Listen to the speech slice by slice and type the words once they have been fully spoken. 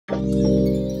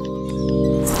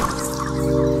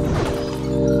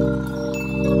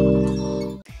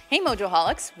Hey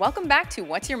Mojoholics, welcome back to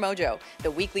What's Your Mojo, the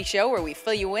weekly show where we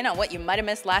fill you in on what you might have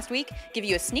missed last week, give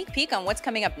you a sneak peek on what's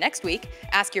coming up next week,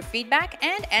 ask your feedback,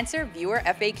 and answer viewer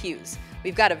FAQs.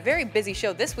 We've got a very busy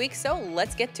show this week, so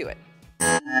let's get to it.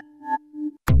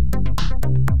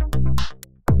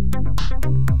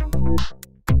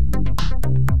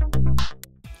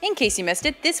 In case you missed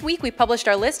it, this week we published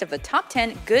our list of the top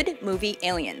 10 good movie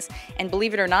aliens. And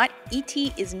believe it or not,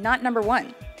 E.T. is not number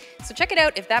one. So check it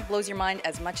out if that blows your mind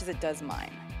as much as it does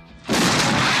mine.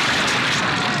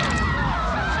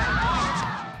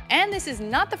 And this is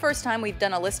not the first time we've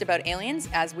done a list about aliens,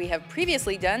 as we have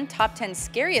previously done top 10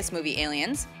 scariest movie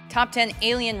aliens, top 10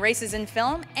 alien races in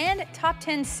film, and top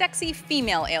 10 sexy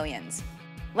female aliens.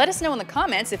 Let us know in the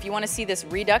comments if you want to see this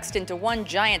reduxed into one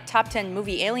giant top 10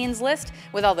 movie aliens list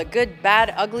with all the good,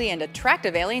 bad, ugly, and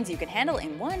attractive aliens you can handle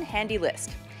in one handy list.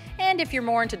 And if you're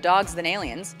more into dogs than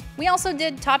aliens, we also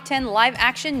did top 10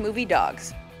 live-action movie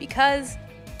dogs. Because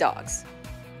dogs.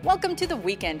 Welcome to the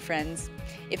weekend, friends.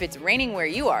 If it's raining where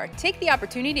you are, take the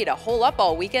opportunity to hole up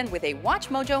all weekend with a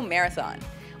WatchMojo marathon.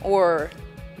 Or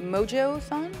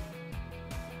Mojo-thon?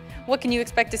 What can you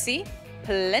expect to see?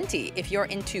 Plenty if you're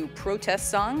into protest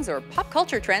songs or pop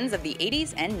culture trends of the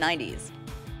 80s and 90s.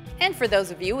 And for those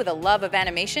of you with a love of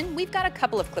animation, we've got a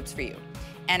couple of clips for you.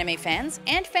 Anime fans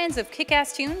and fans of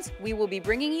kick-ass tunes, we will be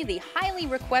bringing you the highly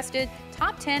requested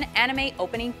top 10 anime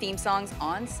opening theme songs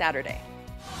on Saturday.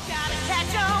 Gotta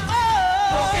catch 'em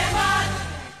all. Pokemon.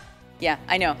 Yeah,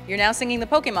 I know, you're now singing the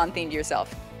Pokemon theme to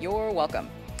yourself. You're welcome.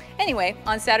 Anyway,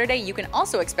 on Saturday you can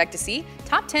also expect to see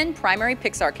top 10 primary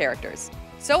Pixar characters.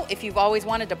 So if you've always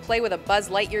wanted to play with a Buzz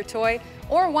Lightyear toy,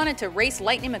 or wanted to race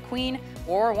Lightning McQueen,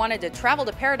 or wanted to travel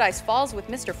to Paradise Falls with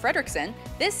Mr. Fredricksen,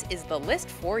 this is the list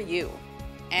for you.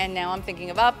 And now I'm thinking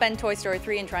of Up and Toy Story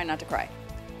 3 and trying not to cry.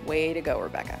 Way to go,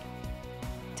 Rebecca.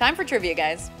 Time for trivia,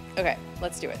 guys. Okay,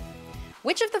 let's do it.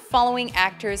 Which of the following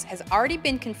actors has already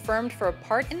been confirmed for a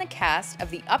part in the cast of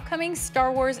the upcoming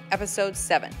Star Wars Episode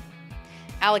 7?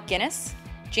 Alec Guinness,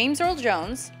 James Earl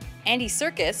Jones, Andy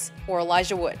Serkis, or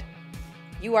Elijah Wood?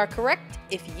 You are correct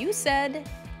if you said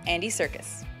Andy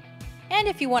Serkis. And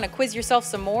if you want to quiz yourself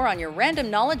some more on your random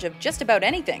knowledge of just about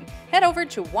anything, head over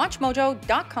to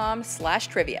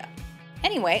WatchMojo.com/trivia.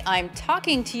 Anyway, I'm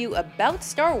talking to you about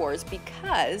Star Wars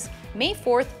because May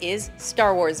 4th is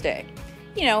Star Wars Day.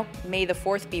 You know, May the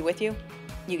 4th be with you.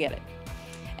 You get it.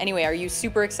 Anyway, are you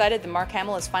super excited that Mark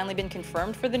Hamill has finally been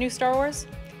confirmed for the new Star Wars?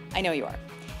 I know you are.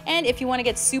 And if you want to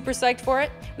get super psyched for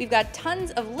it, we've got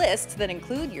tons of lists that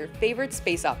include your favorite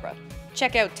space opera.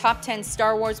 Check out top 10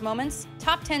 Star Wars moments,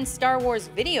 top 10 Star Wars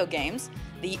video games,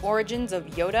 the origins of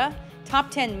Yoda, top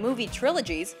 10 movie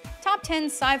trilogies, top 10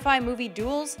 sci-fi movie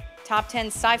duels, top 10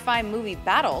 sci-fi movie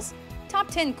battles, top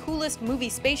 10 coolest movie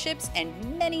spaceships, and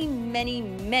many, many,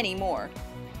 many more.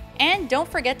 And don't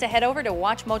forget to head over to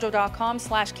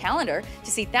WatchMojo.com/calendar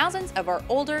to see thousands of our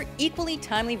older, equally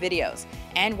timely videos.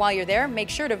 And while you're there, make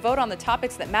sure to vote on the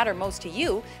topics that matter most to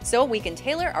you so we can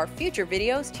tailor our future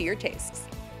videos to your tastes.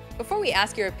 Before we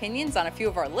ask your opinions on a few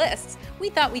of our lists, we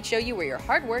thought we'd show you where your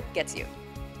hard work gets you.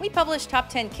 We published top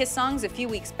 10 Kiss songs a few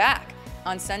weeks back.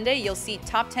 On Sunday, you'll see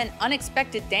top 10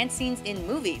 unexpected dance scenes in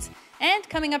movies. And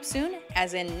coming up soon,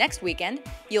 as in next weekend,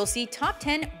 you'll see top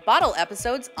 10 bottle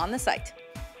episodes on the site.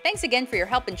 Thanks again for your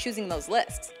help in choosing those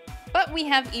lists. But we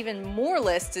have even more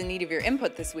lists in need of your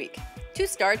input this week. To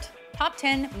start, top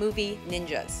 10 movie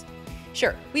ninjas.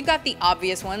 Sure, we've got the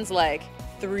obvious ones like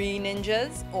Three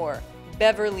Ninjas or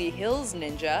Beverly Hills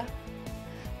Ninja,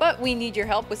 but we need your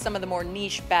help with some of the more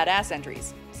niche badass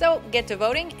entries. So get to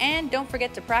voting and don't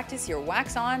forget to practice your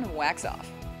wax on, wax off.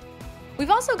 We've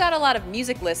also got a lot of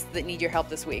music lists that need your help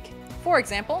this week. For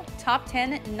example, top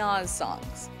 10 Nas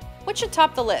songs. What should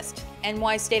top the list?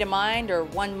 NY State of Mind or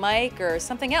One Mic or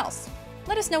something else?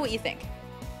 Let us know what you think.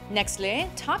 Nextly,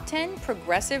 top 10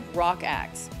 progressive rock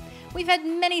acts. We've had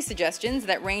many suggestions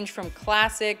that range from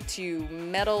classic to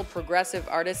metal progressive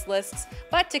artist lists,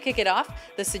 but to kick it off,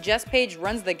 the suggest page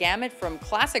runs the gamut from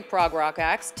classic prog rock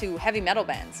acts to heavy metal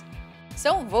bands.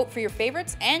 So vote for your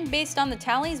favorites, and based on the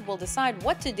tallies, we'll decide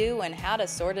what to do and how to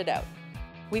sort it out.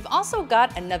 We've also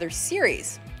got another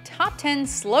series, top 10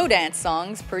 slow dance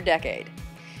songs per decade.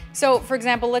 So, for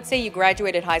example, let's say you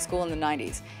graduated high school in the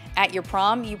 90s. At your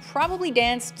prom, you probably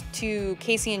danced to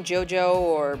Casey and JoJo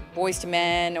or Boyz II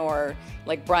Men or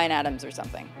like Bryan Adams or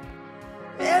something.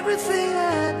 Everything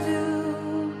I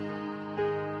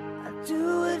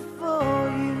do it for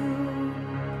you.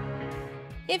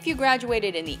 If you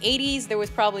graduated in the 80s, there was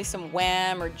probably some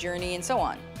Wham or Journey and so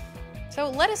on. So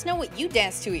let us know what you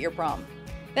danced to at your prom.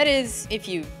 That is, if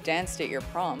you danced at your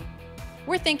prom.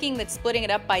 We're thinking that splitting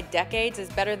it up by decades is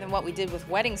better than what we did with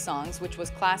wedding songs, which was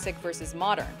classic versus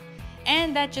modern.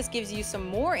 And that just gives you some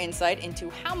more insight into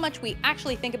how much we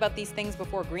actually think about these things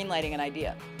before greenlighting an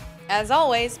idea. As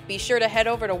always, be sure to head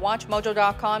over to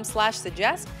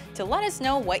WatchMojo.com/suggest to let us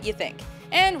know what you think.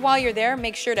 And while you're there,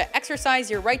 make sure to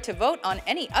exercise your right to vote on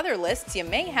any other lists you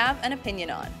may have an opinion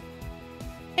on.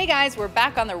 Hey guys, we're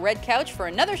back on the red couch for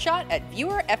another shot at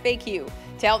Viewer FAQ.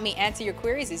 To help me answer your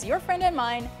queries is your friend and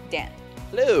mine, Dan.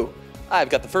 Hello! I've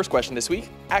got the first question this week.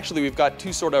 Actually, we've got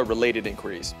two sort of related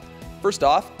inquiries. First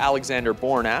off, Alexander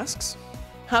Bourne asks,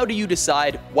 how do you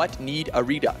decide what need a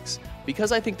redux?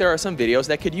 Because I think there are some videos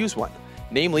that could use one,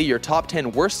 namely your top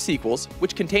 10 worst sequels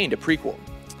which contained a prequel.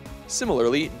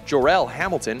 Similarly, Jorel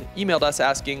Hamilton emailed us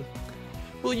asking,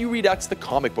 will you redux the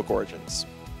comic book origins?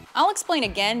 I'll explain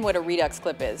again what a redux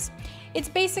clip is. It's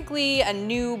basically a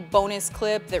new bonus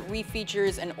clip that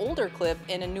refeatures an older clip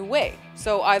in a new way.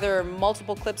 So either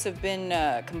multiple clips have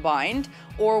been combined,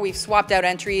 or we've swapped out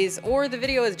entries, or the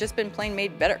video has just been plain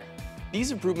made better.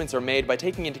 These improvements are made by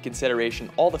taking into consideration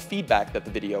all the feedback that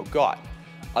the video got.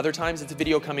 Other times it's a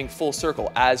video coming full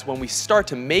circle, as when we start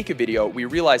to make a video, we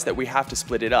realize that we have to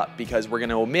split it up because we're going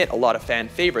to omit a lot of fan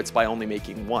favorites by only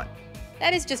making one.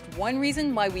 That is just one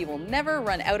reason why we will never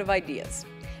run out of ideas.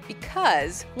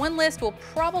 Because one list will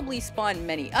probably spawn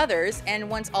many others, and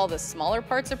once all the smaller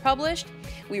parts are published,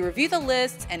 we review the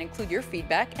lists and include your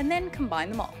feedback and then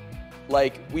combine them all.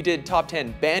 Like, we did top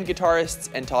 10 band guitarists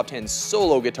and top 10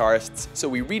 solo guitarists, so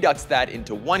we reduxed that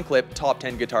into one clip, top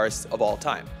 10 guitarists of all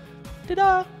time.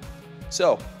 Ta-da!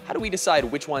 So, how do we decide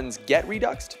which ones get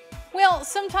reduxed? Well,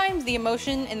 sometimes the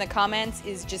emotion in the comments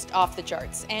is just off the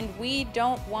charts, and we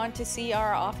don't want to see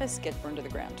our office get burned to the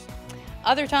ground.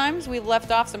 Other times, we've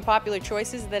left off some popular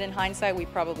choices that in hindsight we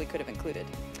probably could have included.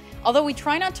 Although we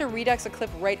try not to redux a clip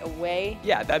right away.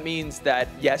 Yeah, that means that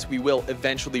yes, we will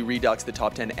eventually redux the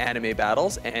top 10 anime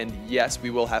battles, and yes, we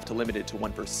will have to limit it to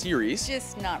one per series.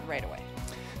 Just not right away.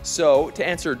 So, to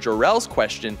answer Jorel's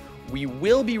question, we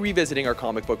will be revisiting our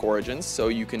comic book origins, so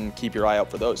you can keep your eye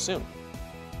out for those soon.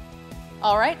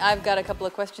 Alright, I've got a couple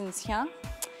of questions here.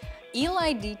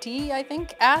 Eli DT, I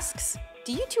think, asks,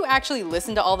 do you two actually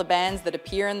listen to all the bands that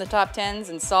appear in the top 10s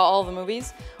and saw all the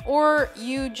movies? Or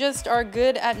you just are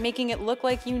good at making it look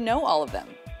like you know all of them?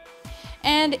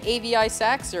 And AVI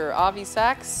Sax, or Avi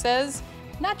Sax, says,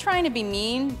 not trying to be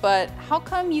mean, but how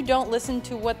come you don't listen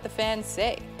to what the fans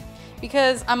say?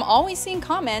 Because I'm always seeing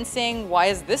comments saying, why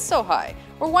is this so high?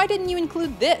 Or why didn't you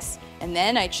include this? And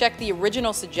then I check the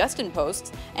original suggestion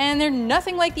posts, and they're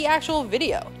nothing like the actual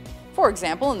video. For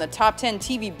example, in the top 10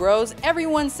 TV bros,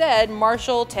 everyone said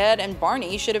Marshall, Ted, and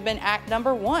Barney should have been at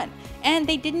number 1, and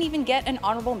they didn't even get an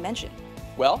honorable mention.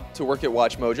 Well, to work at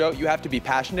WatchMojo, you have to be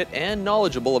passionate and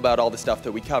knowledgeable about all the stuff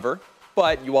that we cover,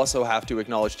 but you also have to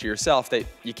acknowledge to yourself that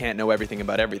you can't know everything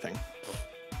about everything.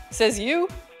 Says you.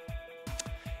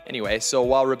 Anyway, so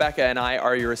while Rebecca and I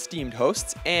are your esteemed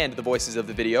hosts and the voices of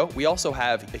the video, we also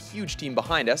have a huge team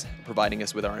behind us providing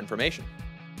us with our information.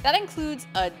 That includes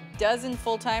a dozen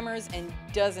full-timers and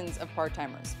dozens of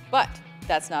part-timers. But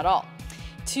that's not all.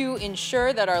 To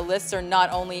ensure that our lists are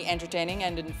not only entertaining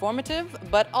and informative,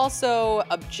 but also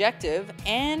objective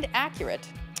and accurate,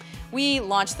 we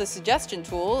launched the suggestion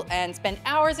tool and spend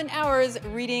hours and hours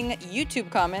reading YouTube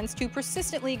comments to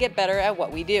persistently get better at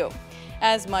what we do,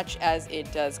 as much as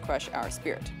it does crush our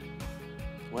spirit.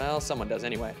 Well, someone does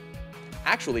anyway.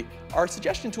 Actually, our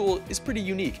suggestion tool is pretty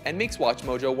unique and makes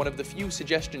WatchMojo one of the few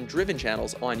suggestion-driven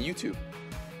channels on YouTube.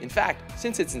 In fact,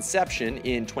 since its inception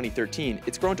in 2013,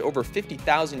 it's grown to over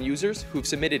 50,000 users who've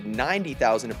submitted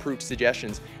 90,000 approved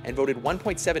suggestions and voted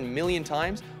 1.7 million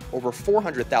times over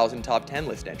 400,000 top 10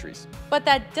 list entries. But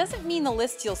that doesn't mean the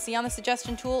lists you'll see on the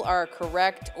suggestion tool are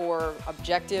correct or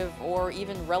objective or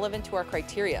even relevant to our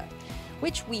criteria,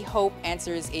 which we hope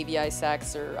answers AVI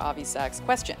Sax or Avi Sax's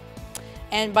question.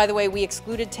 And by the way, we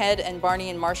excluded Ted and Barney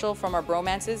and Marshall from our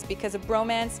bromances because a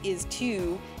bromance is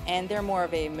two, and they're more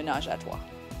of a menage a trois.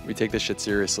 We take this shit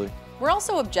seriously. We're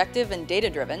also objective and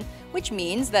data-driven, which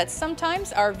means that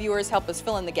sometimes our viewers help us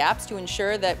fill in the gaps to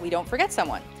ensure that we don't forget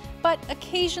someone. But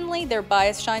occasionally their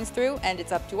bias shines through, and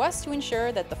it's up to us to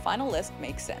ensure that the final list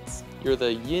makes sense. You're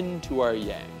the yin to our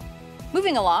yang.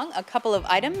 Moving along, a couple of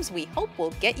items we hope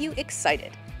will get you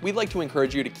excited. We'd like to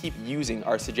encourage you to keep using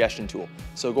our suggestion tool.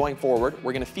 So going forward,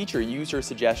 we're going to feature user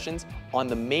suggestions on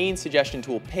the main suggestion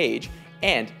tool page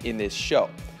and in this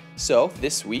show. So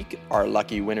this week, our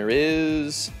lucky winner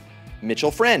is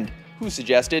Mitchell Friend, who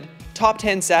suggested top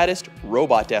 10 saddest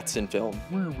robot deaths in film.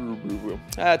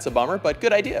 That's a bummer, but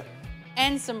good idea.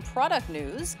 And some product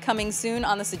news coming soon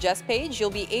on the Suggest page.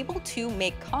 You'll be able to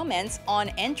make comments on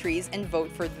entries and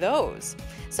vote for those.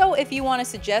 So if you want to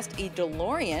suggest a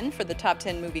DeLorean for the top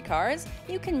 10 movie cars,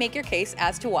 you can make your case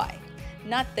as to why.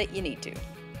 Not that you need to.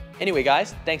 Anyway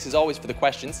guys, thanks as always for the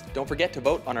questions. Don't forget to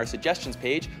vote on our suggestions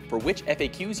page for which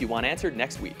FAQs you want answered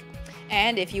next week.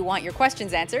 And if you want your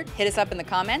questions answered, hit us up in the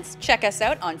comments, check us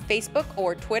out on Facebook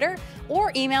or Twitter,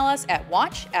 or email us at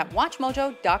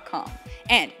watch@WatchMojo.com.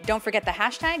 And don't forget the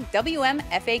hashtag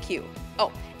WMFAQ.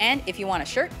 Oh, and if you want a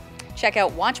shirt, check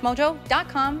out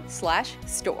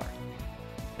WatchMojo.com/store.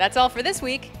 That's all for this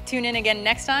week. Tune in again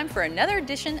next time for another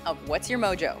edition of What's Your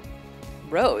Mojo?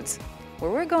 Roads. Where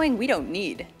we're going, we don't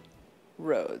need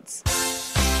roads.